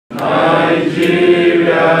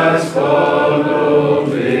Nigeria's follow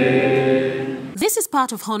me. This is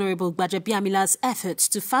part of Honorable Gbajabiamila's efforts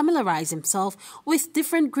to familiarize himself with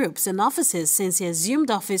different groups and offices since he assumed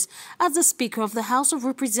office as the Speaker of the House of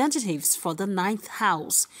Representatives for the 9th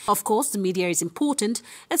House. Of course, the media is important,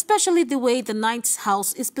 especially the way the 9th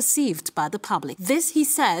House is perceived by the public. This, he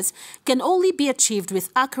says, can only be achieved with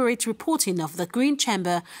accurate reporting of the Green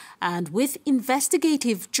Chamber and with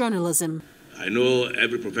investigative journalism. I know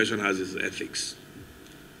every profession has its ethics.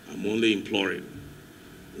 I'm only imploring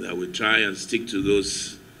that we try and stick to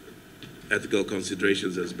those ethical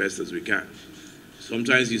considerations as best as we can.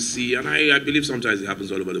 Sometimes you see, and I believe sometimes it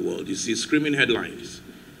happens all over the world, you see screaming headlines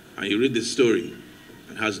and you read the story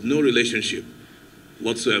and has no relationship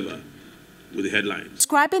whatsoever with the headlines.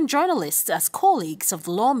 Describing journalists as colleagues of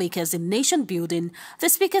the lawmakers in nation building, the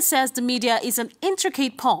Speaker says the media is an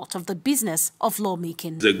intricate part of the business of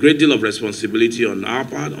lawmaking. There's a great deal of responsibility on our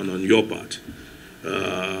part and on your part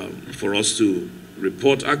for us to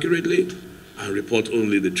report accurately and report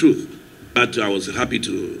only the truth. But I was happy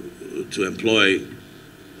to employ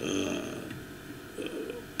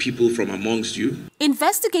people from amongst you.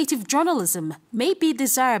 Investigative journalism may be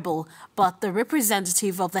desirable, but the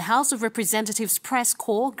representative of the House of Representatives Press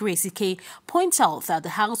Corps, Gracie K, points out that the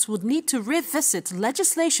House would need to revisit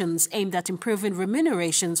legislations aimed at improving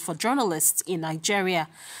remunerations for journalists in Nigeria.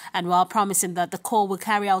 And while promising that the Corps will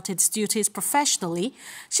carry out its duties professionally,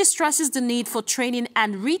 she stresses the need for training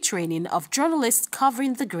and retraining of journalists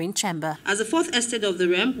covering the Green Chamber. As the fourth estate of the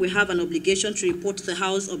realm, we have an obligation to report to the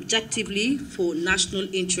House objectively for national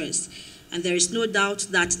interest. And there is no doubt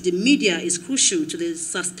that the media is crucial to the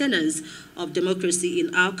sustenance of democracy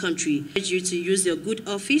in our country. I urge you to use your good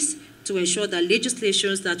office to ensure that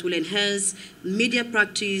legislations that will enhance media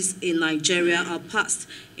practice in Nigeria are passed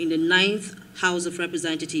in the 9th House of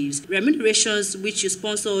Representatives. Remunerations which you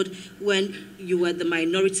sponsored when you were the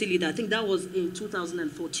minority leader, I think that was in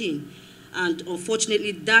 2014. And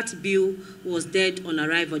unfortunately, that bill was dead on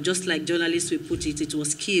arrival. Just like journalists will put it, it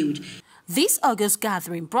was killed. This August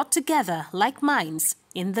gathering brought together like minds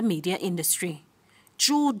in the media industry.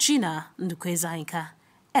 Georgina Ndukwezainka,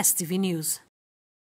 STV News.